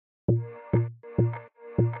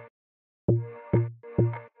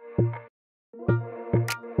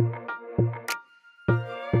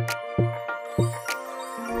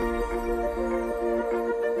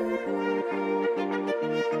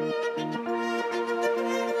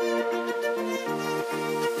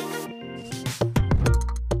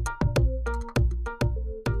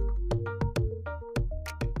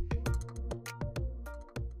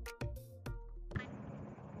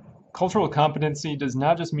Cultural competency does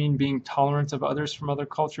not just mean being tolerant of others from other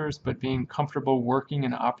cultures, but being comfortable working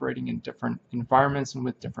and operating in different environments and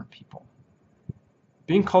with different people.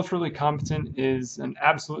 Being culturally competent is an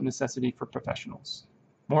absolute necessity for professionals.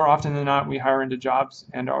 More often than not, we hire into jobs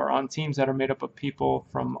and are on teams that are made up of people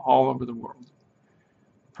from all over the world.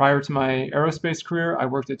 Prior to my aerospace career, I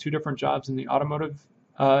worked at 2 different jobs in the automotive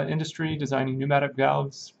industry, designing pneumatic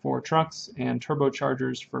valves for trucks and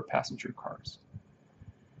turbochargers for passenger cars.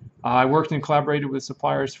 I worked and collaborated with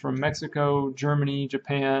suppliers from Mexico, Germany,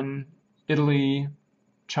 Japan, Italy,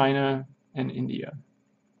 China, and India.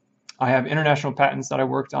 I have international patents that I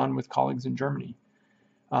worked on with colleagues in Germany.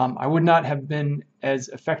 I would not have been as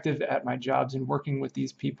effective at my jobs in working with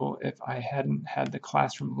these people if I hadn't had the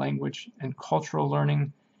classroom language and cultural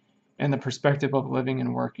learning and the perspective of living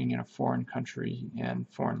and working in a foreign country and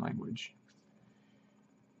foreign language.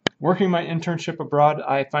 Working my internship abroad,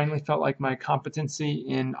 I finally felt like my competency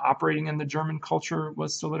in operating in the German culture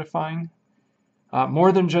was solidifying.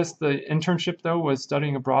 More than just the internship, though, was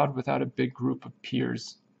studying abroad without a big group of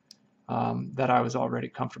peers that I was already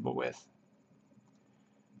comfortable with.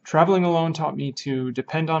 Traveling alone taught me to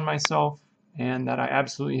depend on myself and that I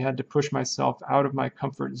absolutely had to push myself out of my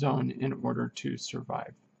comfort zone in order to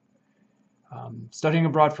survive. Studying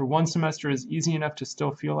abroad for 1 semester is easy enough to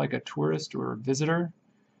still feel like a tourist or a visitor,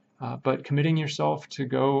 but committing yourself to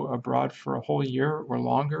go abroad for a whole year or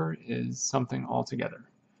longer is something altogether.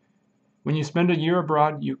 When you spend a year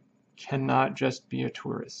abroad, you cannot just be a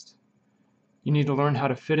tourist. You need to learn how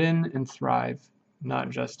to fit in and thrive,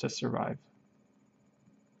 not just to survive.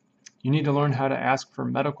 You need to learn how to ask for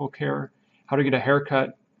medical care, how to get a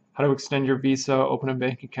haircut, how to extend your visa, open a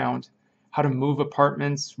bank account, how to move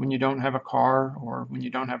apartments when you don't have a car or when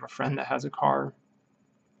you don't have a friend that has a car.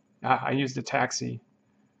 I used a taxi.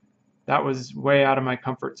 That was way out of my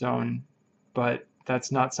comfort zone, but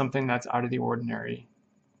that's not something that's out of the ordinary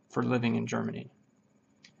for living in Germany.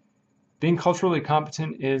 Being culturally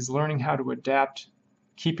competent is learning how to adapt,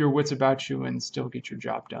 keep your wits about you, and still get your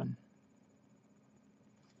job done.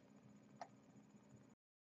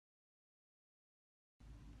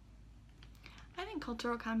 I think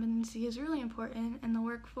cultural competency is really important in the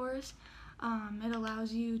workforce. It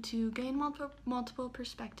allows you to gain multiple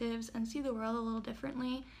perspectives and see the world a little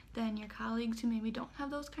differently than your colleagues who maybe don't have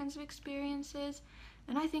those kinds of experiences.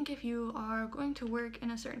 And I think if you are going to work in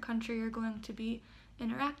a certain country or going to be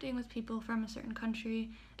interacting with people from a certain country,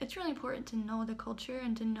 it's really important to know the culture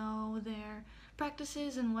and to know their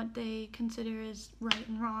practices and what they consider as right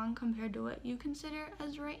and wrong compared to what you consider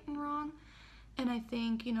as right and wrong. And I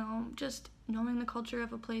think, just knowing the culture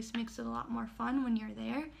of a place makes it a lot more fun when you're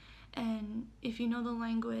there. And if you know the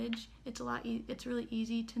language, it's really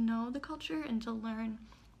easy to know the culture and to learn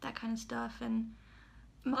that kind of stuff. And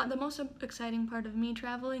the most exciting part of me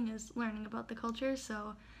traveling is learning about the culture.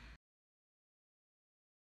 So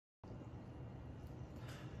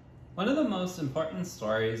one of the most important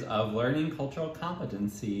stories of learning cultural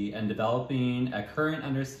competency and developing a current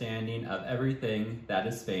understanding of everything that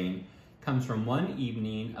is Spain comes from one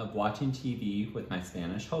evening of watching TV with my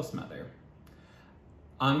Spanish host mother.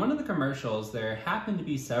 On one of the commercials, there happened to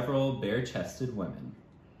be several bare-chested women.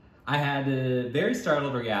 I had a very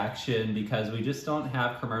startled reaction because we just don't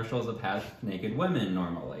have commercials of half-naked women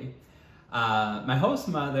normally. My host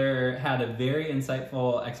mother had a very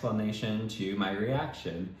insightful explanation to my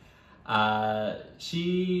reaction.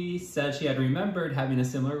 She said she had remembered having a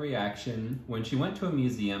similar reaction when she went to a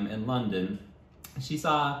museum in London. She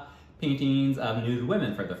saw paintings of nude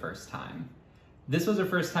women for the first time. This was her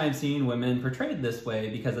first time seeing women portrayed this way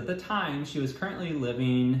because at the time she was currently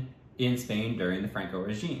living in Spain during the Franco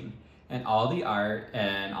regime, and all the art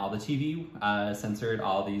and all the TV censored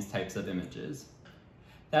all these types of images.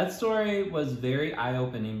 That story was very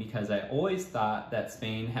eye-opening because I always thought that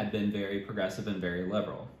Spain had been very progressive and very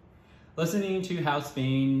liberal. Listening to how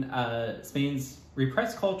Spain's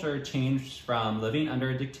repressed culture changed from living under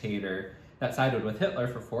a dictator that sided with Hitler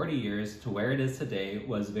for 40 years to where it is today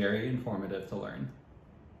was very informative to learn.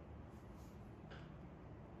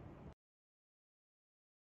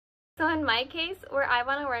 So in my case, where I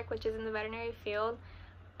want to work, which is in the veterinary field,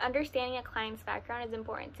 understanding a client's background is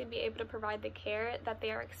important to be able to provide the care that they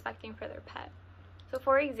are expecting for their pet. So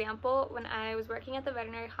for example, when I was working at the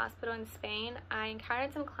veterinary hospital in Spain, I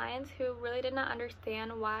encountered some clients who really did not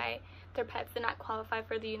understand why their pets did not qualify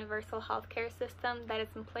for the universal healthcare system that is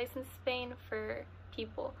in place in Spain for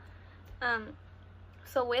people.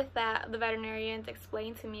 So with that, the veterinarians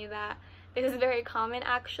explained to me that this is very common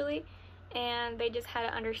actually, and they just had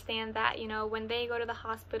to understand that, when they go to the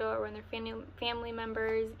hospital or when their family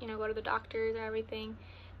members, go to the doctors or everything,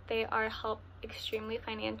 they are helped extremely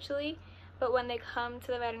financially, but when they come to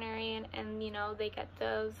the veterinarian and, you know, they get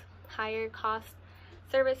those higher cost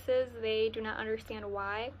services, they do not understand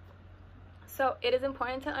why. So it is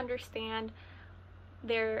important to understand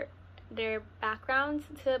their backgrounds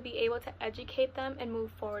to be able to educate them and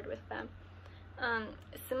move forward with them.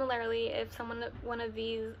 Similarly, if one of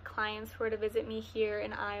these clients were to visit me here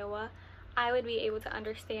in Iowa, I would be able to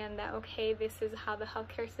understand that, okay, this is how the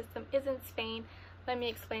healthcare system is in Spain. Let me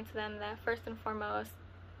explain to them that first and foremost,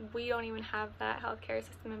 we don't even have that healthcare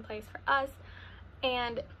system in place for us,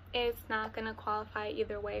 and it's not going to qualify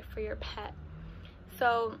either way for your pet.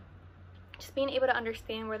 So just being able to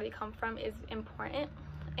understand where they come from is important.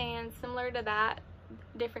 And similar to that,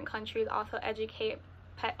 different countries also educate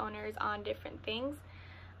pet owners on different things.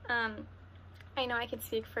 I know I can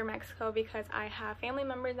speak for Mexico because I have family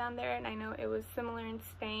members down there, and I know it was similar in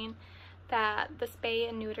Spain, that the spay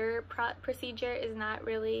and neuter procedure is not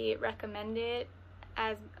really recommended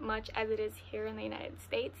as much as it is here in the United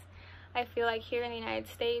States. I feel like here in the United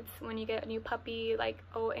States, when you get a new puppy, like,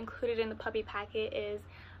 included in the puppy packet is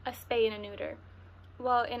a spay and a neuter.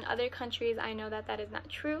 Well, in other countries, I know that that is not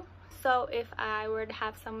true. So if I were to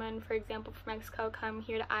have someone, for example, from Mexico come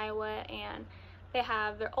here to Iowa and they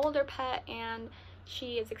have their older pet and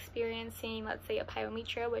she is experiencing, let's say, a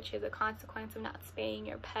pyometra, which is a consequence of not spaying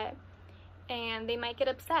your pet, and they might get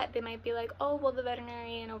upset. They might be like, oh, well, the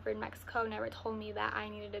veterinarian over in Mexico never told me that I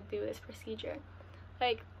needed to do this procedure.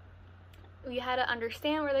 Like, we had to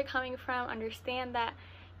understand where they're coming from, understand that,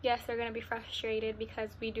 yes, they're going to be frustrated because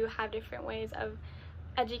we do have different ways of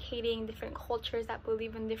educating different cultures that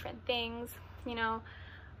believe in different things. You know,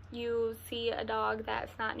 you see a dog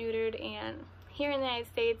that's not neutered, and here in the United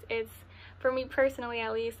States, it's, for me personally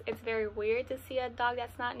at least, it's very weird to see a dog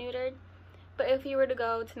that's not neutered. But if you were to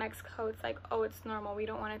go to Mexico, it's like, oh, it's normal. We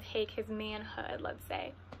don't want to take his manhood, let's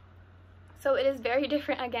say. So it is very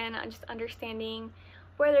different, again, on just understanding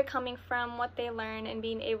where they're coming from, what they learn, and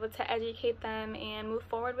being able to educate them and move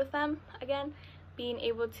forward with them. Again, being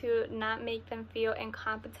able to not make them feel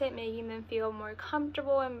incompetent, making them feel more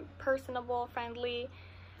comfortable and personable, friendly.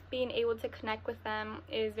 Being able to connect with them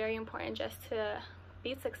is very important just to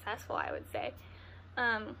be successful, I would say.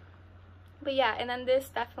 But yeah, and then this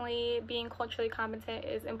definitely, being culturally competent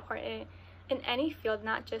is important in any field,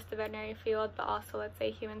 not just the veterinary field, but also, let's say,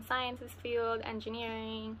 human sciences field,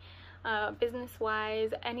 engineering, business-wise,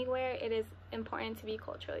 anywhere it is important to be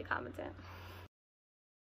culturally competent.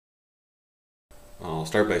 I'll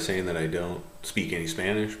start by saying that I don't speak any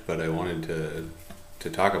Spanish, but I wanted to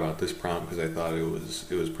talk about this prompt because I thought it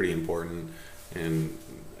was pretty important, and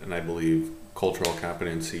I believe cultural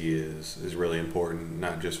competency is really important,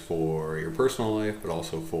 not just for your personal life, but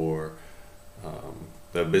also for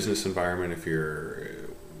the business environment. If you're,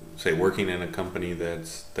 say, working in a company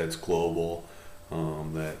that's global,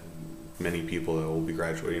 that many people that will be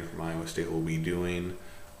graduating from Iowa State will be doing,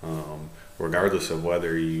 regardless of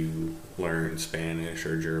whether you learn Spanish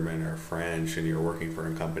or German or French, and you're working for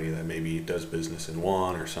a company that maybe does business in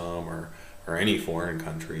one or some or any foreign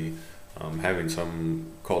country, having some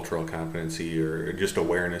cultural competency or just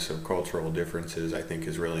awareness of cultural differences, I think,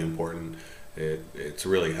 is really important. It's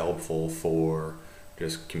really helpful for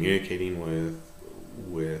just communicating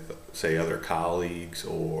with say other colleagues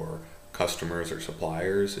or customers or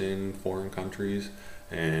suppliers in foreign countries,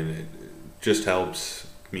 and it just helps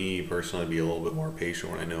me personally be a little bit more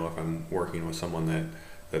patient when I know if I'm working with someone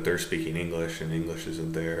that they're speaking English and English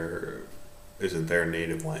isn't their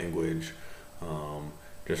native language.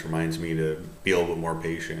 Just reminds me to be a little bit more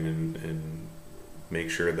patient and make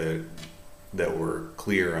sure that we're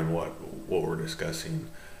clear on what we're discussing,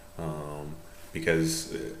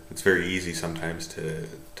 because it's very easy sometimes to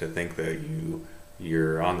think that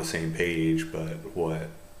you're on the same page, but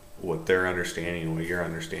what they're understanding and what you're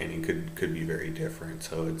understanding could be very different.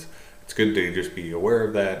 So it's good to just be aware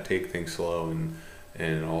of that, take things slow,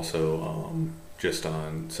 and also just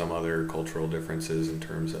on some other cultural differences in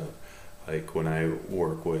terms of, like, when I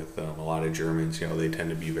work with a lot of Germans, you know, they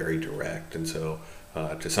tend to be very direct, and so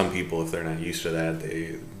to some people, if they're not used to that,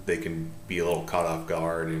 they can be a little caught off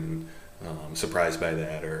guard and surprised by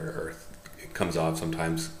that, or it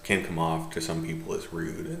can come off to some people as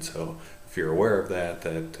rude. And so if you're aware of that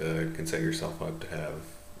can set yourself up to have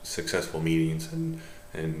successful meetings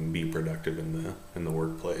and be productive in the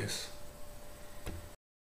workplace.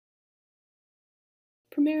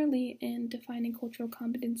 Primarily in defining cultural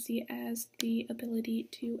competency as the ability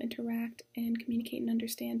to interact and communicate and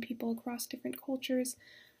understand people across different cultures,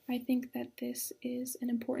 I think that this is an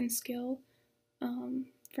important skill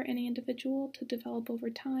for any individual to develop over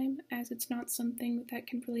time, as it's not something that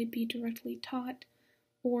can really be directly taught.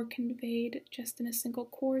 or conveyed just in a single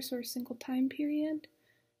course or a single time period.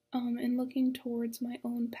 And looking towards my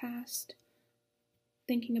own past,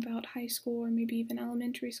 thinking about high school or maybe even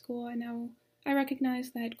elementary school, I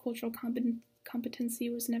recognize that cultural competency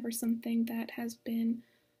was never something that has been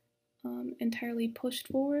entirely pushed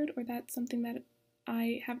forward, or that's something that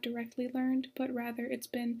I have directly learned, but rather it's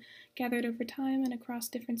been gathered over time and across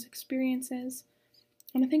different experiences.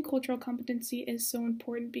 And I think cultural competency is so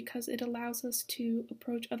important because it allows us to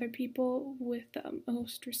approach other people with the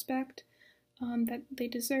utmost respect that they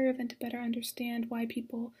deserve, and to better understand why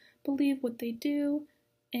people believe what they do,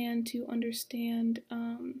 and to understand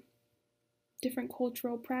different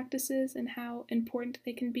cultural practices and how important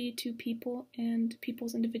they can be to people and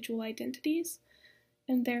people's individual identities.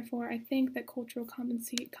 And therefore, I think that cultural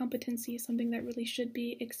competency is something that really should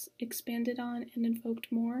be expanded on and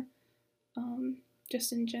invoked more,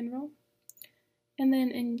 just in general. And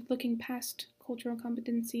then in looking past cultural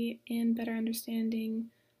competency and better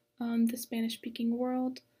understanding the Spanish-speaking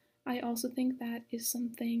world, I also think that is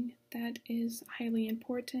something that is highly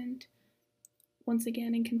important. Once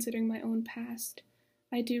again, in considering my own past,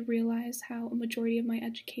 I do realize how a majority of my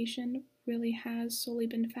education really has solely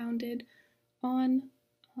been founded on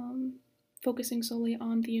focusing solely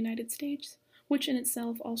on the United States, which in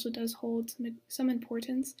itself also does hold some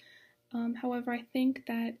importance. However, I think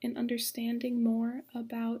that in understanding more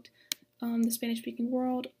about the Spanish-speaking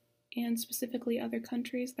world, and specifically other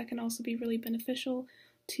countries, that can also be really beneficial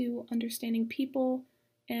to understanding people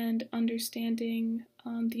and understanding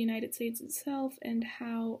the United States itself, and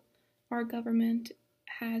how our government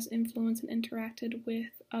has influenced and interacted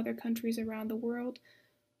with other countries around the world,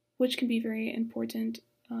 which can be very important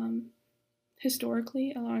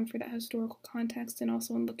historically, allowing for that historical context, and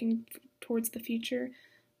also in looking towards the future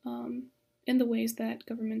in the ways that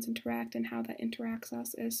governments interact and how that interacts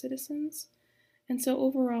us as citizens. And so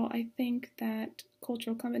overall, I think that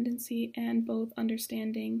cultural competency and both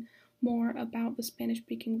understanding more about the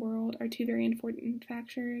Spanish-speaking world are two very important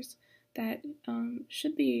factors that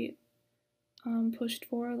should be pushed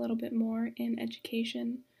for a little bit more in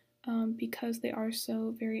education, because they are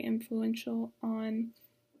so very influential on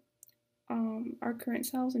our current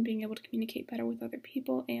selves and being able to communicate better with other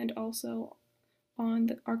people, and also on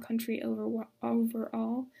our country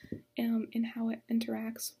overall, and how it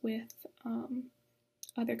interacts with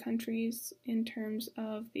other countries in terms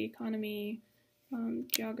of the economy,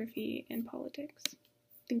 geography, and politics.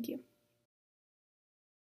 Thank you.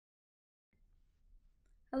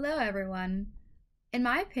 Hello, everyone. In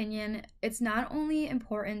my opinion, it's not only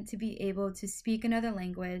important to be able to speak another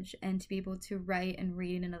language and to be able to write and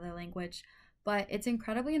read in another language, but it's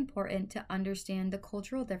incredibly important to understand the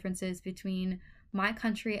cultural differences between my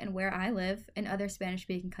country and where I live and other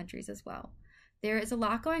Spanish-speaking countries as well. There is a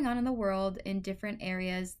lot going on in the world in different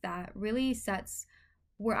areas that really sets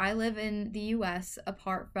where I live in the US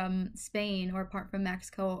apart from Spain, or apart from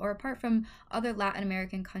Mexico, or apart from other Latin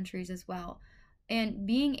American countries as well. And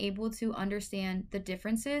being able to understand the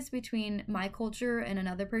differences between my culture and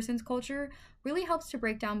another person's culture really helps to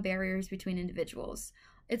break down barriers between individuals.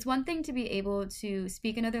 It's one thing to be able to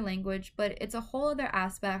speak another language, but it's a whole other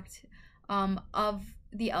aspect of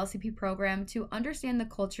the LCP program to understand the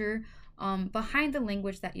culture behind the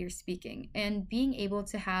language that you're speaking. And being able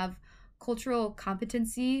to have cultural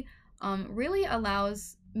competency really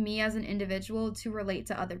allows me as an individual to relate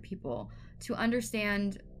to other people, to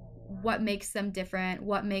understand what makes them different,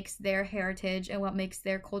 what makes their heritage, and what makes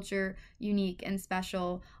their culture unique and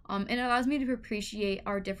special. And it allows me to appreciate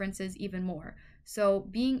our differences even more. So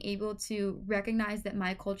being able to recognize that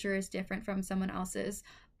my culture is different from someone else's,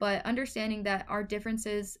 but understanding that our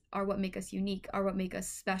differences are what make us unique, are what make us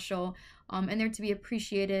special, and they're to be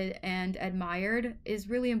appreciated and admired is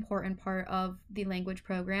really important part of the language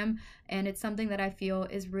program. And it's something that I feel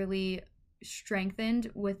is really strengthened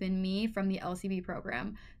within me from the LCP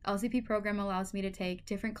program. LCP program allows me to take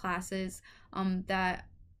different classes that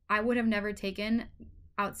I would have never taken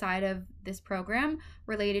outside of this program,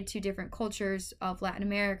 related to different cultures of Latin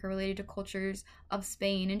America, related to cultures of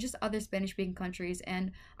Spain, and just other Spanish-speaking countries.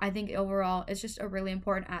 And I think overall it's just a really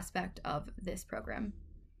important aspect of this program.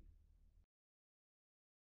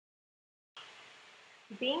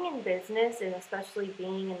 Being in business, and especially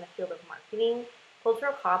being in the field of marketing,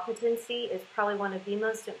 cultural competency is probably one of the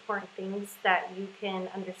most important things that you can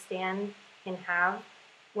understand and have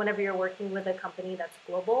whenever you're working with a company that's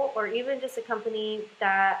global, or even just a company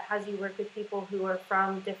that has you work with people who are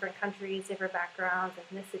from different countries, different backgrounds,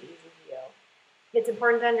 ethnicities as you. It's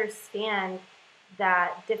important to understand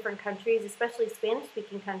that different countries, especially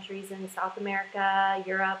Spanish-speaking countries in South America,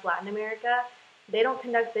 Europe, Latin America, they don't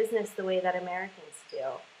conduct business the way that Americans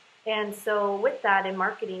to. And so with that in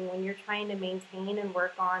marketing, when you're trying to maintain and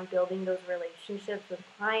work on building those relationships with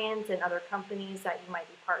clients and other companies that you might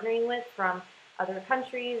be partnering with from other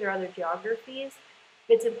countries or other geographies,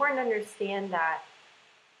 it's important to understand that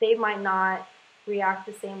they might not react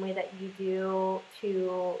the same way that you do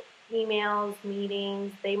to emails,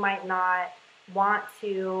 meetings. They might not want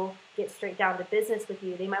to get straight down to business with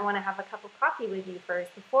you. They might want to have a cup of coffee with you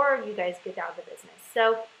first before you guys get down to business.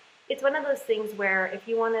 So it's one of those things where if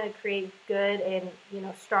you want to create good and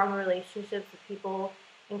strong relationships with people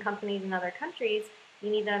and companies in other countries, you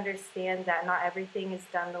need to understand that not everything is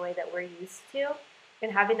done the way that we're used to.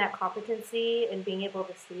 And having that competency and being able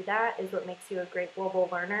to see that is what makes you a great global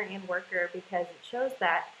learner and worker, because it shows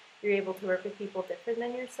that you're able to work with people different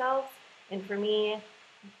than yourselves. And for me,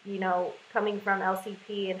 coming from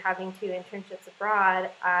LCP and having 2 internships abroad,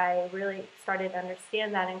 I really started to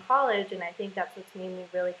understand that in college, and I think that's what's made me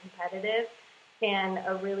really competitive and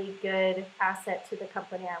a really good asset to the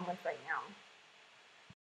company I'm with right now.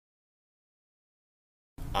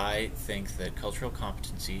 I think that cultural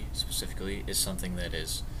competency specifically is something that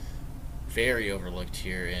is very overlooked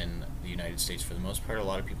here in the United States for the most part. A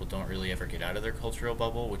lot of people don't really ever get out of their cultural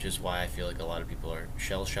bubble, which is why I feel like a lot of people are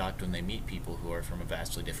shell-shocked when they meet people who are from a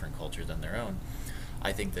vastly different culture than their own.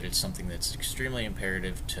 I think that it's something that's extremely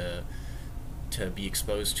imperative to be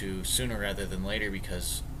exposed to sooner rather than later,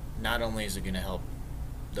 because not only is it going to help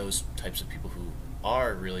those types of people who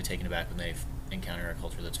are really taken aback when they encounter a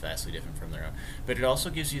culture that's vastly different from their own, but it also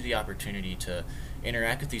gives you the opportunity to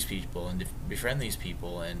interact with these people and befriend these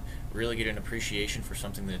people and really get an appreciation for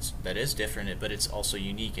something that is different, but it's also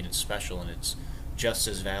unique and it's special and it's just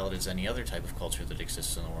as valid as any other type of culture that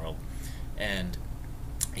exists in the world. And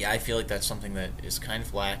yeah, I feel like that's something that is kind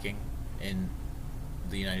of lacking in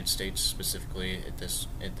the United States specifically at this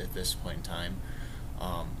point in time.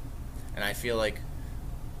 And I feel like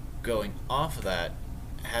going off of that,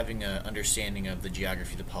 having an understanding of the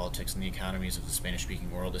geography, the politics, and the economies of the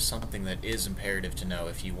Spanish-speaking world is something that is imperative to know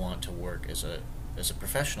if you want to work as a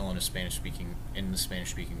professional in the Spanish-speaking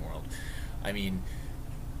world. I mean,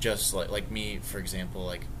 just like me, for example,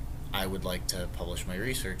 like I would like to publish my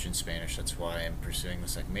research in Spanish. That's why I'm pursuing the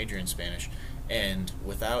second major in Spanish. And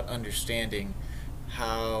without understanding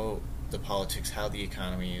how the politics, how the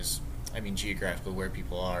economy is, geographically where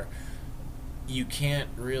people are, you can't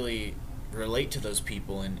really relate to those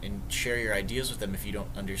people and share your ideas with them if you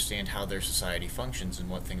don't understand how their society functions and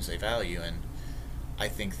what things they value. And I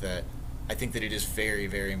think that it is very,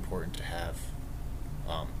 very important to have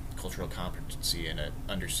cultural competency and an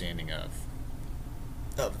understanding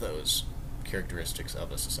of those characteristics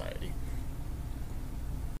of a society.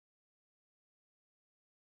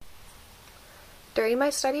 During my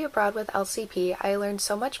study abroad with LCP, I learned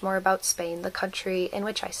so much more about Spain, the country in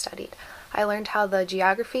which I studied. I learned how the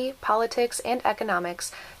geography, politics, and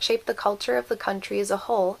economics shape the culture of the country as a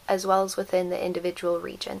whole, as well as within the individual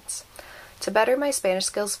regions. To better my Spanish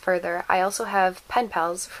skills further, I also have pen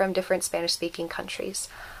pals from different Spanish-speaking countries.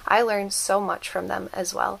 I learned so much from them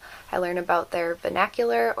as well. I learned about their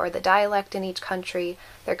vernacular or the dialect in each country,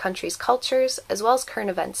 their country's cultures, as well as current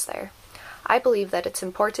events there. I believe that it's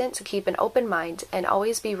important to keep an open mind and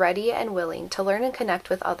always be ready and willing to learn and connect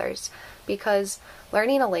with others, because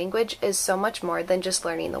learning a language is so much more than just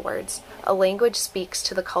learning the words. A language speaks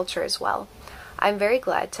to the culture as well. I'm very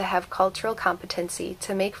glad to have cultural competency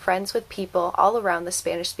to make friends with people all around the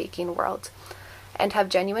Spanish-speaking world and have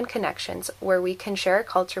genuine connections where we can share a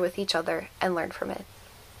culture with each other and learn from it.